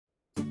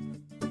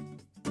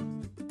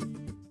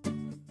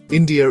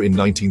India in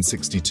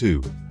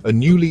 1962, a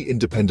newly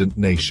independent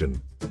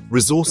nation.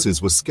 Resources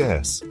were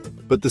scarce,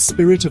 but the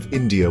spirit of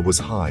India was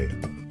high.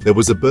 There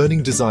was a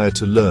burning desire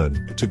to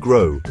learn, to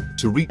grow,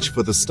 to reach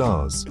for the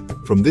stars.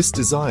 From this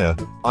desire,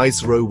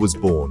 ISRO was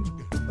born,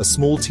 a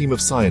small team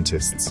of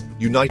scientists,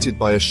 united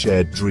by a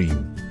shared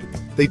dream.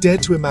 They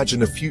dared to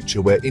imagine a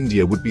future where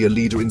India would be a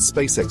leader in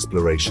space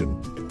exploration.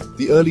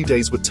 The early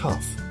days were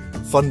tough.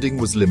 Funding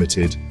was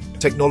limited,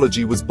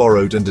 technology was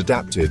borrowed and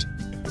adapted,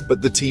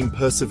 but the team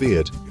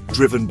persevered,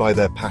 driven by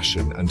their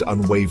passion and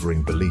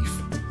unwavering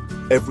belief.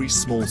 Every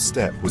small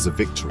step was a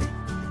victory,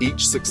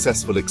 each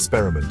successful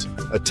experiment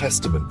a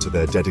testament to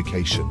their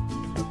dedication.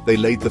 They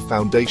laid the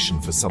foundation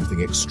for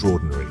something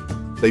extraordinary.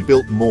 They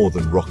built more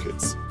than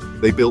rockets.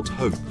 They built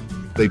hope.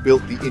 They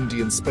built the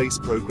Indian space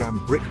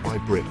program brick by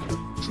brick,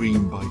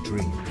 dream by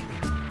dream.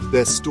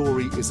 Their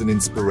story is an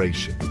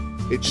inspiration.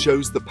 It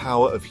shows the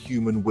power of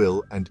human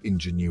will and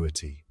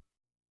ingenuity.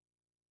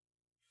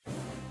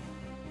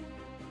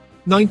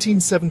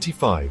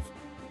 1975.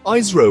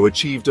 ISRO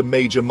achieved a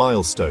major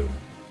milestone.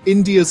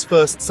 India's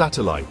first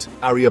satellite,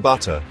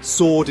 Aryabhata,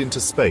 soared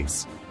into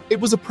space. It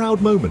was a proud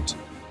moment,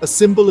 a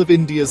symbol of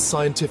India's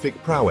scientific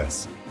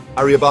prowess.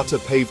 Aryabhata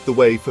paved the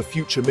way for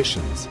future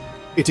missions.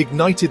 It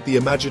ignited the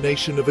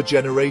imagination of a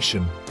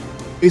generation.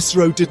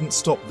 ISRO didn't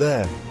stop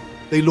there.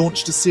 They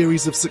launched a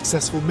series of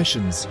successful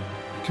missions.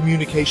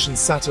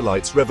 Communications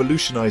satellites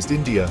revolutionized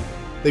India.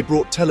 They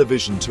brought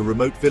television to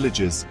remote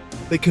villages.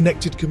 They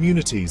connected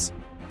communities.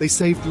 They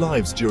saved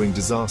lives during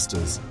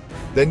disasters.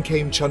 Then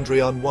came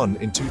Chandrayaan-1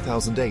 in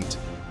 2008,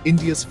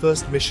 India's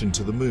first mission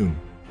to the moon.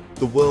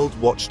 The world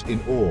watched in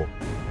awe.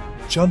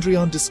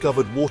 Chandrayaan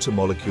discovered water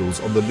molecules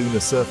on the lunar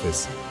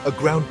surface, a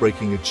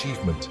groundbreaking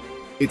achievement.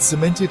 It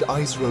cemented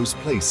ISRO's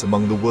place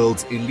among the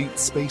world's elite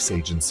space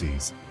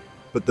agencies.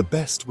 But the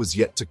best was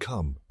yet to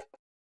come.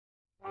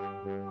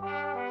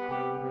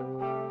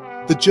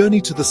 The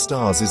journey to the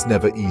stars is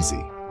never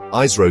easy.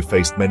 ISRO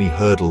faced many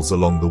hurdles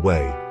along the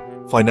way.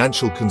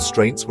 Financial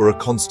constraints were a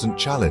constant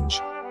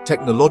challenge.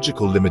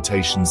 Technological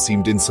limitations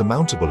seemed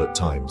insurmountable at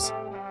times,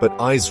 but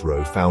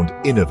ISRO found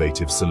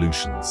innovative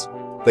solutions.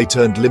 They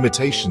turned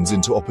limitations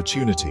into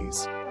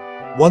opportunities.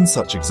 One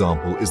such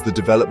example is the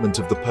development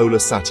of the Polar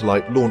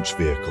Satellite Launch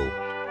Vehicle,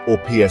 or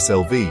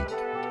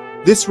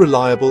PSLV. This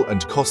reliable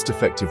and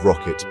cost-effective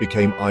rocket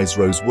became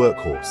ISRO's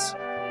workhorse.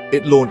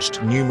 It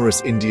launched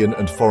numerous Indian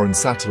and foreign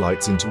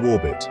satellites into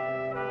orbit.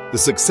 The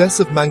success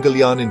of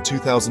Mangalyaan in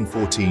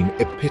 2014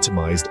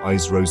 epitomized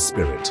ISRO's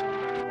spirit.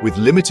 With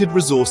limited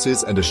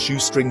resources and a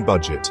shoestring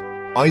budget,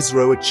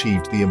 ISRO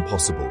achieved the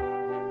impossible.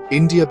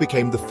 India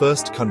became the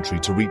first country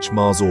to reach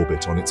Mars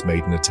orbit on its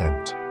maiden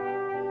attempt.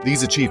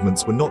 These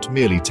achievements were not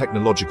merely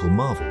technological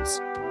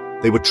marvels.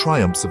 They were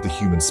triumphs of the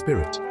human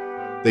spirit.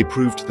 They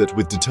proved that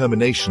with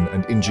determination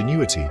and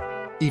ingenuity,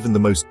 even the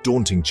most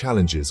daunting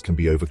challenges can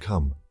be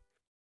overcome.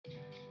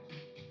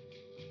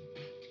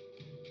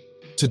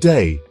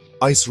 Today,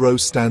 ISRO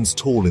stands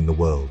tall in the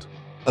world,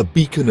 a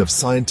beacon of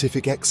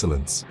scientific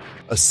excellence,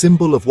 a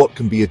symbol of what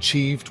can be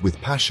achieved with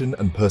passion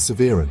and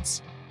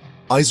perseverance.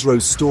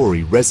 ISRO's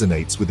story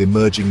resonates with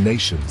emerging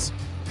nations.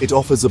 It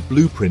offers a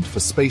blueprint for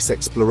space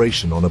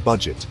exploration on a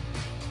budget.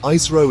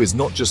 ISRO is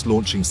not just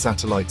launching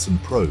satellites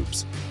and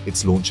probes,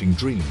 it's launching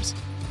dreams,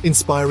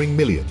 inspiring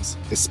millions,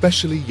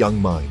 especially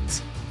young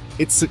minds.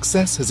 Its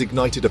success has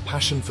ignited a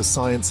passion for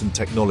science and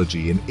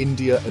technology in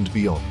India and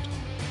beyond.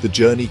 The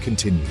journey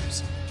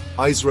continues.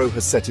 ISRO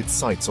has set its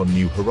sights on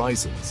new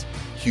horizons,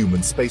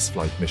 human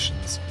spaceflight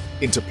missions,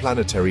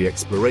 interplanetary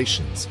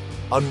explorations,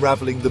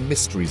 unraveling the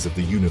mysteries of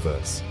the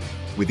universe.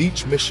 With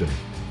each mission,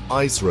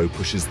 ISRO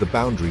pushes the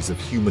boundaries of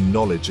human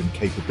knowledge and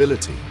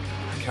capability,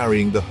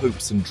 carrying the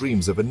hopes and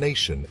dreams of a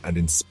nation and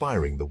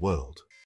inspiring the world.